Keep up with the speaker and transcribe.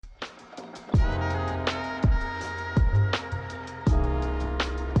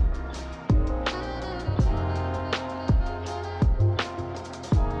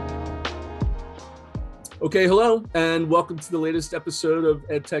Okay, hello, and welcome to the latest episode of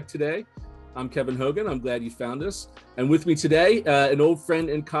EdTech Today. I'm Kevin Hogan. I'm glad you found us. And with me today, an old friend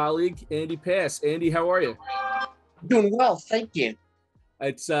and colleague, Andy Pass. Andy, how are you? Doing well, thank you.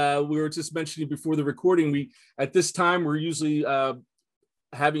 It's we were just mentioning before the recording. At this time we're usually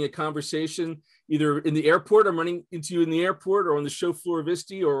having a conversation either in the airport. I'm running into you in the airport, or on the show floor of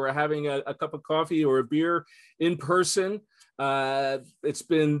ISTE, or we're having a cup of coffee or a beer in person. It's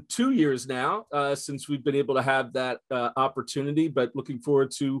been 2 years now since we've been able to have that opportunity, but looking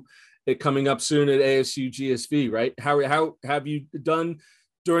forward to it coming up soon at ASU GSV, right? How have you done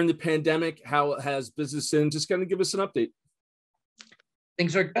during the pandemic? How has business been? Just kind of give us an update.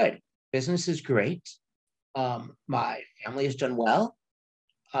 Things are good. Business is great. My family has done well.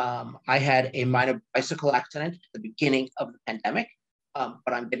 I had a minor bicycle accident at the beginning of the pandemic,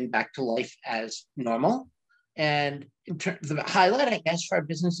 but I'm getting back to life as normal. And in terms of the highlight, I guess, for our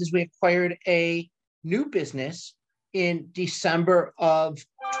business is we acquired a new business in December of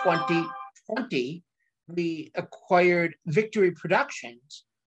 2020. We acquired Victory Productions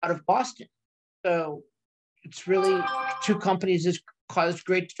out of Boston. So it's really two companies has caused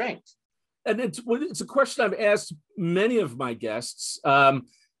great strength. And it's a question I've asked many of my guests,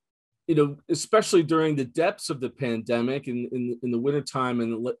 especially during the depths of the pandemic in the wintertime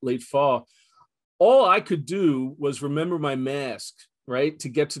and late fall. All I could do was remember my mask, right, to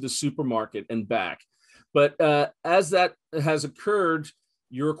get to the supermarket and back. But as that has occurred,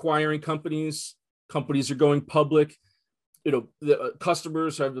 you're acquiring companies are going public, the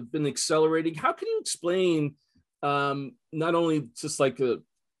customers have been accelerating. How can you explain not only just like the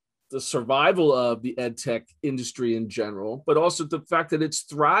survival of the ed tech industry in general, but also the fact that it's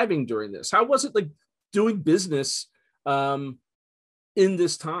thriving during this? How was it like doing business in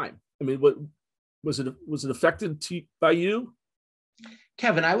this time? I mean, what was it affected by you?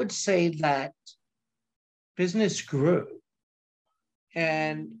 Kevin, I would say that business grew.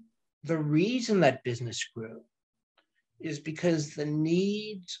 And the reason that business grew is because the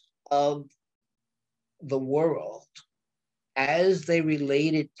needs of the world as they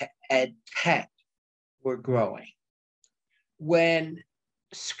related to ed tech were growing. When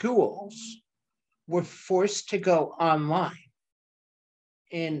schools were forced to go online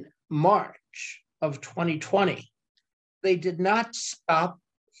in March of 2020, they did not stop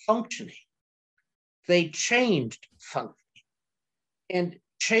functioning. They changed functioning. And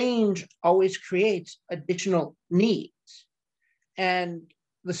change always creates additional needs. And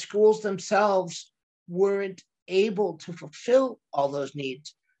the schools themselves weren't able to fulfill all those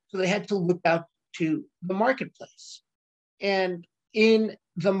needs. So they had to look out to the marketplace. And in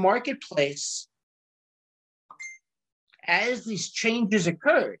the marketplace, as these changes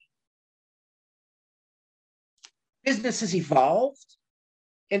occurred, businesses evolved.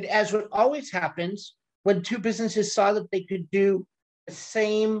 And as what always happens, when two businesses saw that they could do the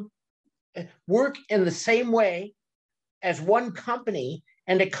same work in the same way as one company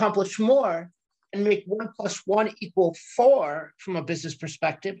and accomplish more and make 1 + 1 = 4 from a business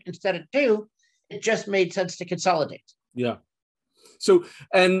perspective instead of 2, it just made sense to consolidate. Yeah. So,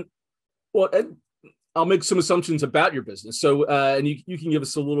 I'll make some assumptions about your business. So, and you can give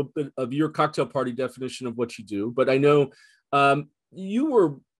us a little bit of your cocktail party definition of what you do. But I know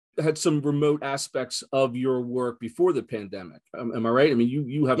you had some remote aspects of your work before the pandemic. Am I right? I mean,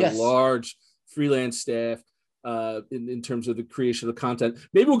 you have Yes. a large freelance staff in terms of the creation of content.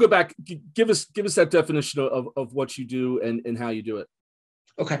 Maybe we'll go back. Give us that definition of what you do and how you do it.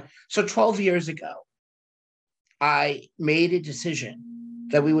 Okay. So 12 years ago, I made a decision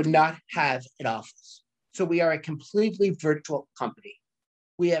that we would not have an office. So we are a completely virtual company.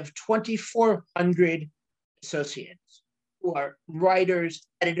 We have 2,400 associates who are writers,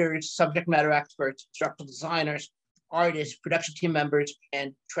 editors, subject matter experts, instructional designers, artists, production team members,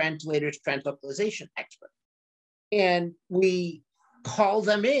 and translators, translocalization experts. And we call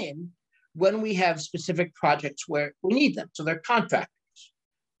them in when we have specific projects where we need them. So they're contractors.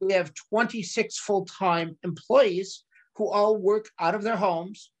 We have 26 full-time employees who all work out of their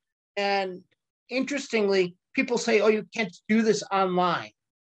homes. And interestingly, people say, oh, you can't do this online.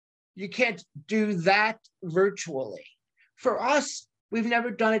 You can't do that virtually. For us, we've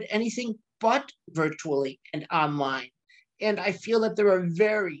never done it anything but virtually and online. And I feel that there are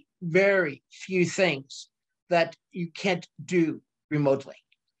very, very few things that you can't do remotely.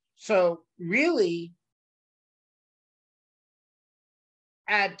 So really,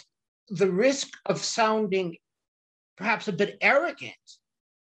 at the risk of sounding perhaps a bit arrogant,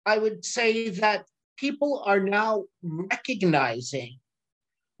 I would say that people are now recognizing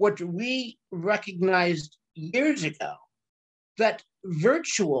what we recognized years ago, that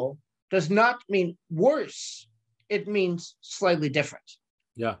virtual does not mean worse. It means slightly different.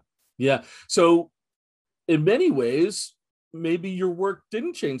 Yeah. Yeah. So in many ways, maybe your work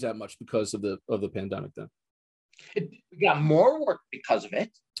didn't change that much because of the pandemic then. We got more work because of it.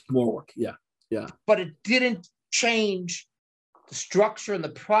 More work. Yeah. Yeah. But it didn't change the structure, and the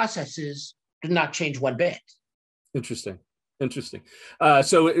processes did not change one bit. Interesting. Interesting.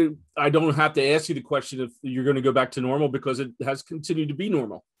 So I don't have to ask you the question if you're going to go back to normal, because it has continued to be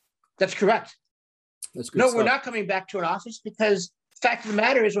normal. That's correct. That's good. No, stuff. we're not coming back to an office, because the fact of the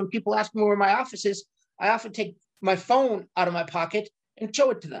matter is, when people ask me where my office is, I often take my phone out of my pocket and show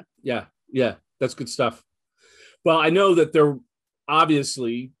it to them. Yeah. Yeah. That's good stuff. Well, I know that there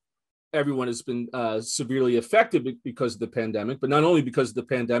obviously everyone has been severely affected because of the pandemic, but not only because of the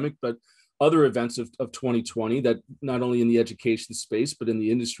pandemic, but other events of 2020 that not only in the education space, but in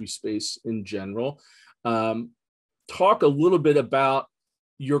the industry space in general. Talk a little bit about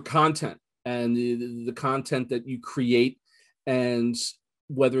your content and the content that you create, and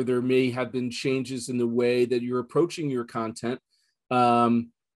whether there may have been changes in the way that you're approaching your content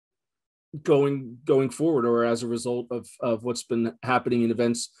going forward, or as a result of what's been happening in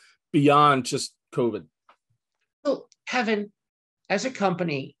events beyond just COVID. Well, Kevin, as a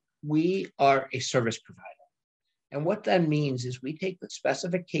company, we are a service provider. And what that means is we take the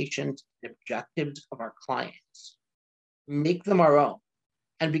specifications and objectives of our clients, make them our own,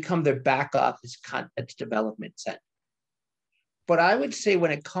 and become their back office content development center. But I would say,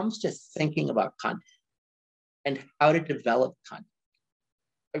 when it comes to thinking about content and how to develop content,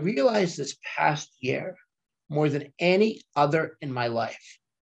 I realized this past year, more than any other in my life,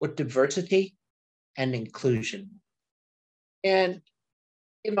 what diversity and inclusion. And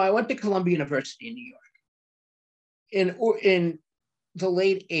I went to Columbia University in New York in the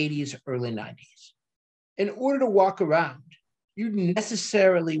late 80s, early 90s. In order to walk around, you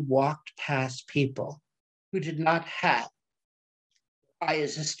necessarily walked past people who did not have what I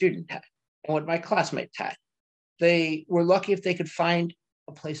as a student had and what my classmates had. They were lucky if they could find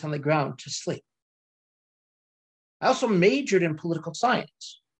a place on the ground to sleep. I also majored in political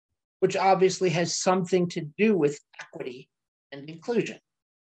science, which obviously has something to do with equity and inclusion.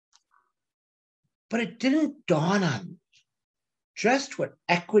 But it didn't dawn on me just what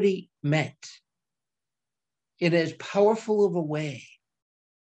equity meant in as powerful of a way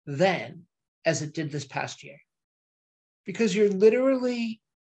then as it did this past year. Because you're literally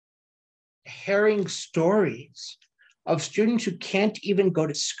hearing stories of students who can't even go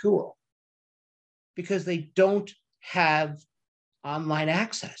to school because they don't have online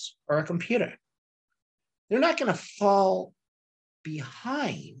access or a computer. They're not going to fall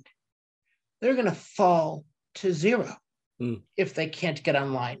behind. They're going to fall to zero if they can't get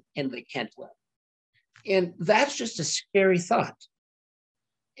online and they can't learn. And that's just a scary thought.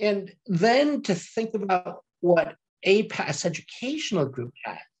 And then to think about what APAS Educational Group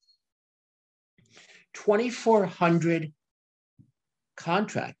has, 2,400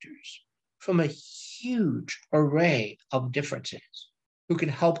 contractors from a huge array of differences who can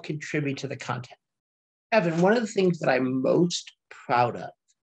help contribute to the content. Evan, one of the things that I'm most proud of,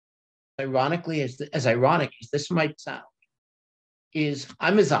 ironically, as ironic as this might sound, is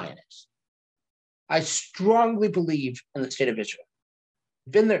I'm a Zionist. I strongly believe in the state of Israel.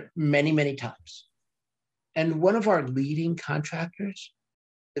 I've been there many, many times. And one of our leading contractors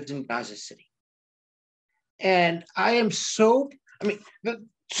lives in Gaza City. And I am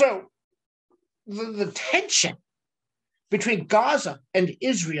the tension between Gaza and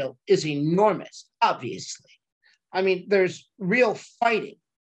Israel is enormous, obviously. I mean, there's real fighting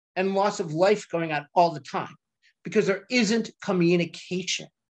and loss of life going on all the time because there isn't communication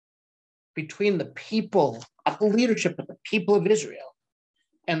between the people, the leadership of the people of Israel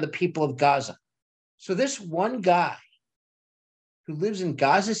and the people of Gaza. So this one guy who lives in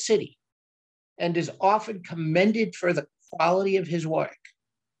Gaza City and is often commended for the quality of his work.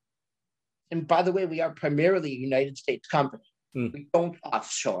 And by the way, we are primarily a United States company. We don't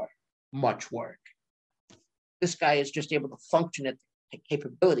offshore much work. This guy is just able to function at the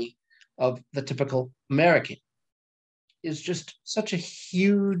capability of the typical American. Is just such a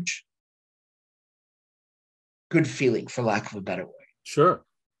huge good feeling, for lack of a better word. Sure.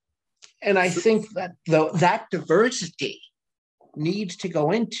 And I think that that diversity needs to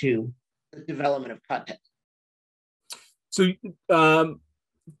go into the development of content. So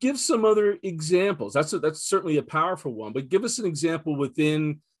give some other examples. That's certainly a powerful one, but give us an example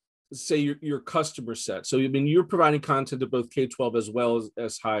within, say, your customer set. So, I mean, you're providing content to both K-12 as well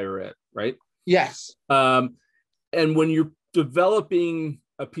as higher ed, right? Yes. And when you're developing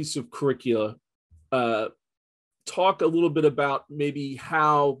a piece of curricula, talk a little bit about maybe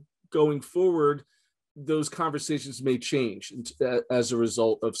how going forward, those conversations may change as a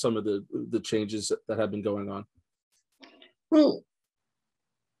result of some of the changes that have been going on? Well,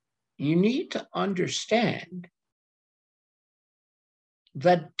 you need to understand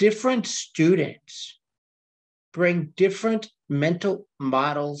that different students bring different mental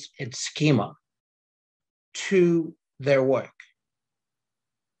models and schema to their work.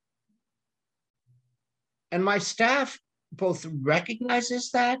 And my staff both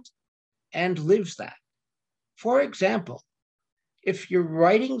recognizes that and lives that. For example, if you're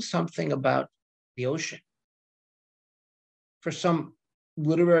writing something about the ocean for some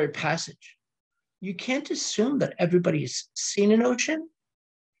literary passage, you can't assume that everybody's seen an ocean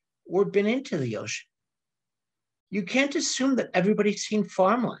or been into the ocean. You can't assume that everybody's seen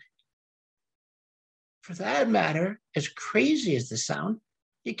farmland. For that matter, as crazy as this sounds,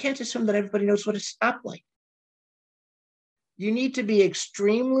 you can't assume that everybody knows what a stoplight. You need to be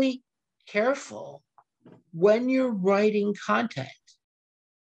extremely careful when you're writing content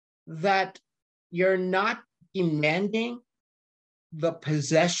that you're not demanding the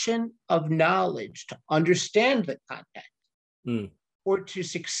possession of knowledge to understand the content or to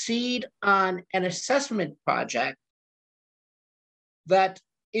succeed on an assessment project that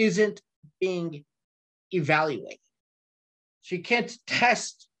isn't being evaluated. So you can't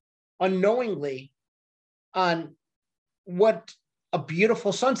test unknowingly on what a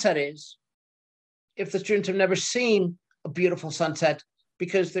beautiful sunset is if the students have never seen a beautiful sunset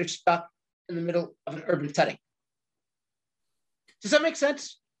because they're stuck in the middle of an urban setting. Does that make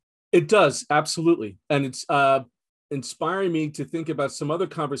sense? It does, absolutely. And it's inspiring me to think about some other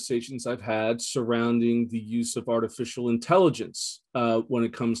conversations I've had surrounding the use of artificial intelligence when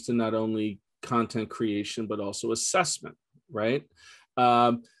it comes to not only content creation, but also assessment, right?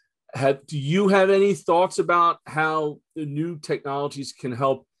 Do you have any thoughts about how the new technologies can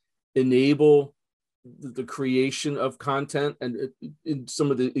help enable the creation of content, and in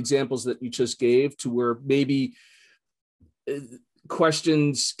some of the examples that you just gave, to where maybe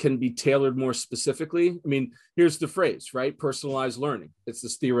questions can be tailored more specifically? I mean, here's the phrase, right? Personalized learning. It's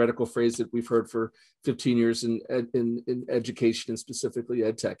this theoretical phrase that we've heard for 15 years in education, and specifically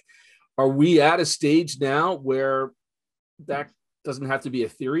ed tech. Are we at a stage now where that doesn't have to be a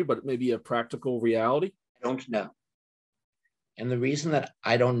theory, but it may be a practical reality? I don't know. And the reason that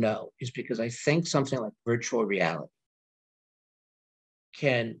I don't know is because I think something like virtual reality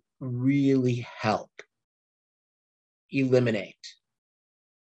can really help eliminate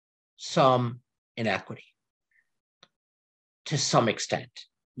some inequity to some extent.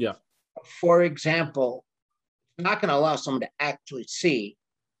 Yeah. For example, I'm not going to allow someone to actually see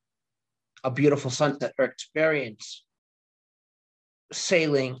a beautiful sunset or experience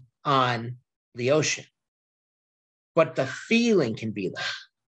sailing on the ocean, but the feeling can be there.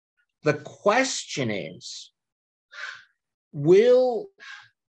 The question is, will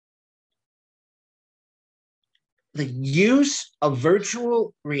the use of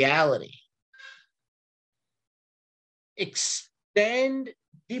virtual reality extend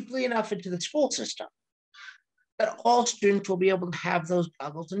deeply enough into the school system that all students will be able to have those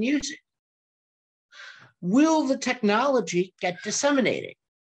goggles and use it? Will the technology get disseminated?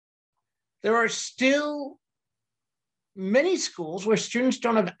 There are still many schools where students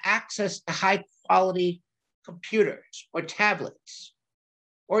don't have access to high quality computers or tablets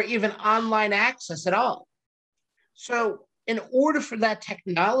or even online access at all. So in order for that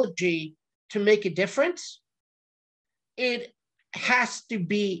technology to make a difference, it has to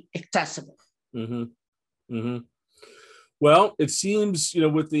be accessible. Mm-hmm. Mm-hmm. Well, it seems,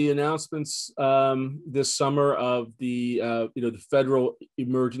 with the announcements this summer of the, the Federal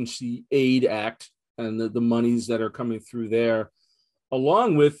Emergency Aid Act and the monies that are coming through there,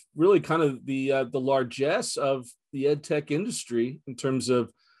 along with really kind of the largesse of the ed tech industry in terms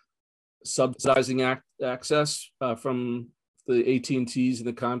of subsidizing access from the AT&Ts and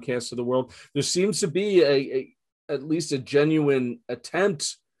the Comcasts of the world, there seems to be at least a genuine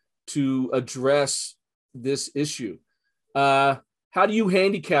attempt to address this issue. How do you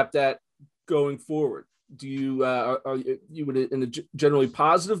handicap that going forward? Do you are you in a generally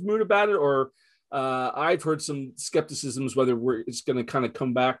positive mood about it, or I've heard some skepticisms whether it's going to kind of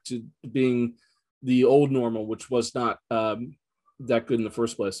come back to being the old normal, which was not that good in the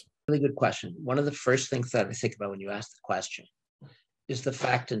first place? Really good question. One of the first things that I think about when you ask the question is the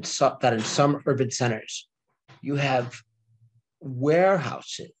fact that in some urban centers, you have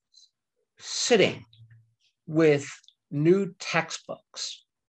warehouses sitting with new textbooks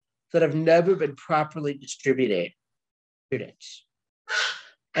that have never been properly distributed to students.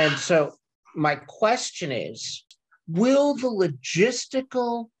 And so my question is, will the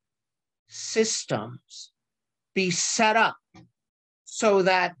logistical systems be set up so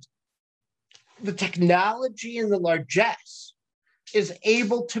that the technology in the largesse is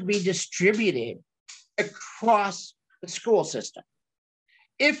able to be distributed across the school system.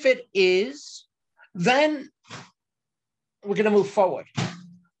 If it is, then we're going to move forward.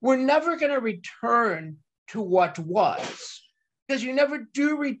 We're never going to return to what was, because you never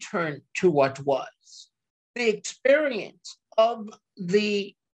do return to what was. The experience of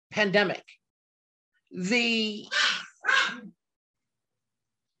the pandemic, the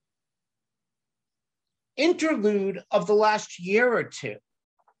interlude of the last year or two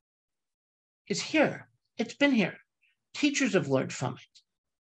is here. It's been here. Teachers have learned from it.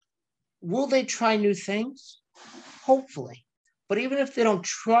 Will they try new things? Hopefully. But even if they don't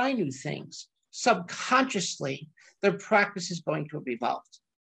try new things, subconsciously, their practice is going to have evolved.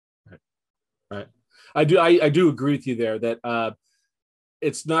 Right. I do agree with you there that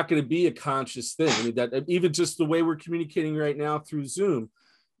it's not going to be a conscious thing. I mean, that even just the way we're communicating right now through Zoom,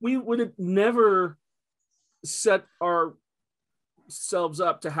 we would have never set ourselves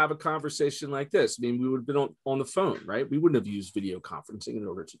up to have a conversation like this. I mean, we would have been on the phone, right? We wouldn't have used video conferencing in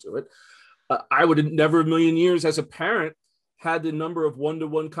order to do it. I would have never a million years as a parent had the number of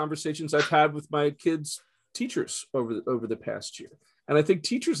one-to-one conversations I've had with my kids' teachers over the past year. And I think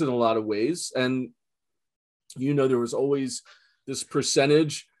teachers in a lot of ways, and there was always this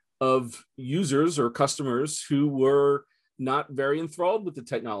percentage of users or customers who were not very enthralled with the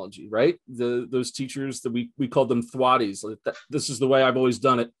technology, right? Those teachers that we called them thwatties. This is the way I've always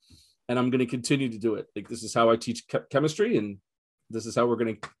done it, and I'm going to continue to do it. Like, this is how I teach chemistry, and this is how we're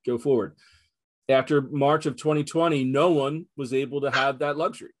going to go forward. After March of 2020, no one was able to have that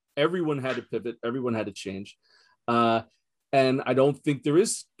luxury. Everyone had to pivot. Everyone had to change. And I don't think there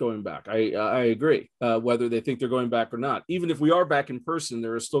is going back. I agree, whether they think they're going back or not. Even if we are back in person,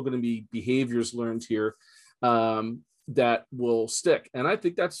 there are still going to be behaviors learned here that will stick. And I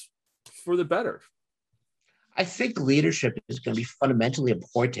think that's for the better. I think leadership is going to be fundamentally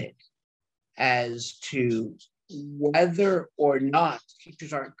important as to whether or not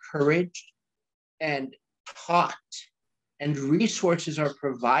teachers are encouraged and taught and resources are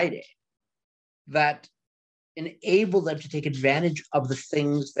provided that enable them to take advantage of the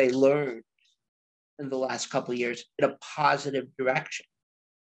things they learned in the last couple of years in a positive direction.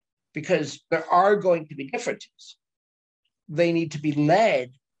 Because there are going to be differences. They need to be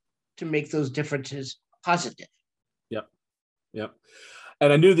led to make those differences positive. Yep.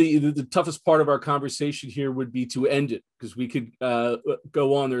 And I knew the toughest part of our conversation here would be to end it, because we could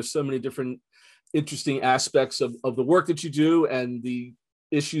go on. There's so many different interesting aspects of the work that you do and the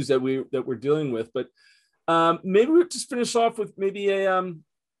issues that we're dealing with. But maybe we'll just finish off with maybe a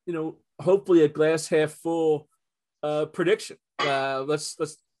hopefully a glass half full prediction. Let's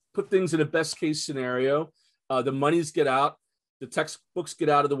put things in a best case scenario. The monies get out, the textbooks get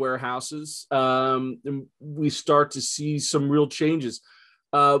out of the warehouses, and we start to see some real changes.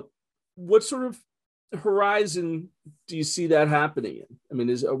 What sort of horizon do you see that happening in? I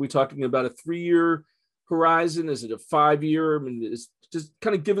mean, are we talking about a 3-year horizon? Is it a 5-year? I mean, just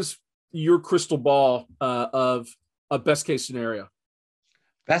kind of give us your crystal ball of a best case scenario.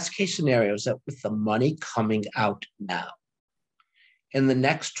 Best case scenario is that with the money coming out now, in the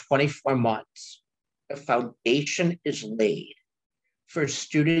next 24 months, the foundation is laid for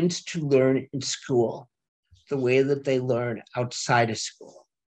students to learn in school the way that they learn outside of school,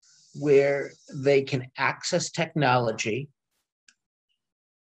 where they can access technology,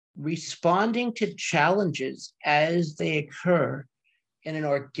 responding to challenges as they occur in an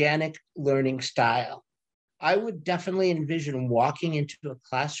organic learning style. I would definitely envision walking into a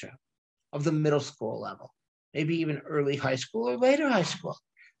classroom of the middle school level, maybe even early high school or later high school,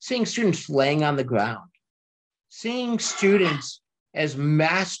 seeing students laying on the ground, seeing students as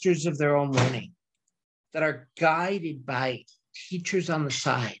masters of their own learning that are guided by teachers on the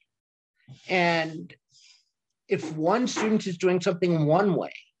side. And if one student is doing something one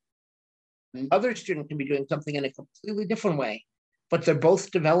way, another student can be doing something in a completely different way, but they're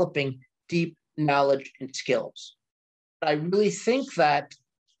both developing deep knowledge and skills. I really think that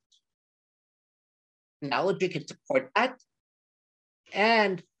technology can support that,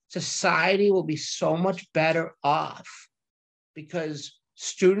 and society will be so much better off because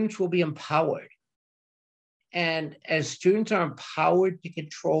students will be empowered. And as students are empowered to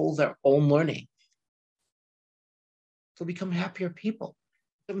control their own learning, they'll become happier people.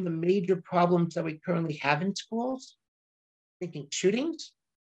 Some of the major problems that we currently have in schools, thinking shootings,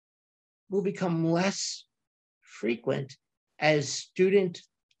 will become less frequent as student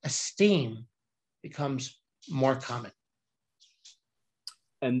esteem becomes more common.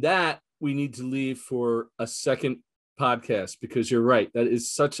 And that we need to leave for a second podcast, because you're right. That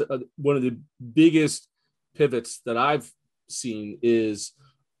is one of the biggest pivots that I've seen, is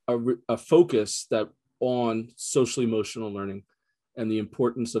a focus that on social emotional learning and the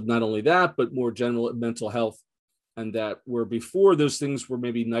importance of not only that, but more general mental health. And that where before those things were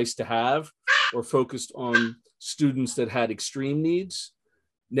maybe nice to have or focused on students that had extreme needs,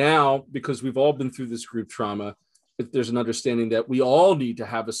 now, because we've all been through this group trauma, there's an understanding that we all need to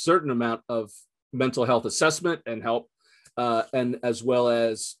have a certain amount of mental health assessment and help, and as well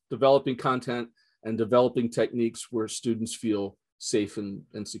as developing content and developing techniques where students feel safe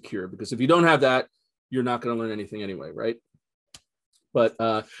and secure. Because if you don't have that, you're not going to learn anything anyway, right? But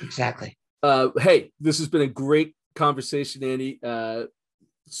exactly. Hey, this has been a great conversation, Andy.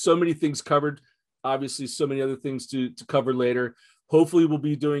 So many things covered. Obviously, so many other things to cover later. Hopefully, we'll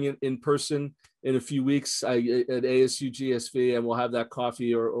be doing it in person in a few weeks at ASU GSV, and we'll have that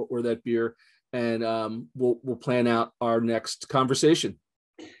coffee or that beer, and we'll plan out our next conversation.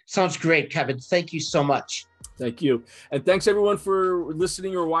 Sounds great, Kevin. Thank you so much. Thank you. And thanks everyone for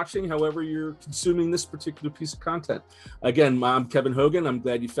listening or watching, however you're consuming this particular piece of content. Again, I'm Kevin Hogan. I'm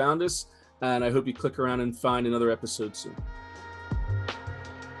glad you found us, and I hope you click around and find another episode soon.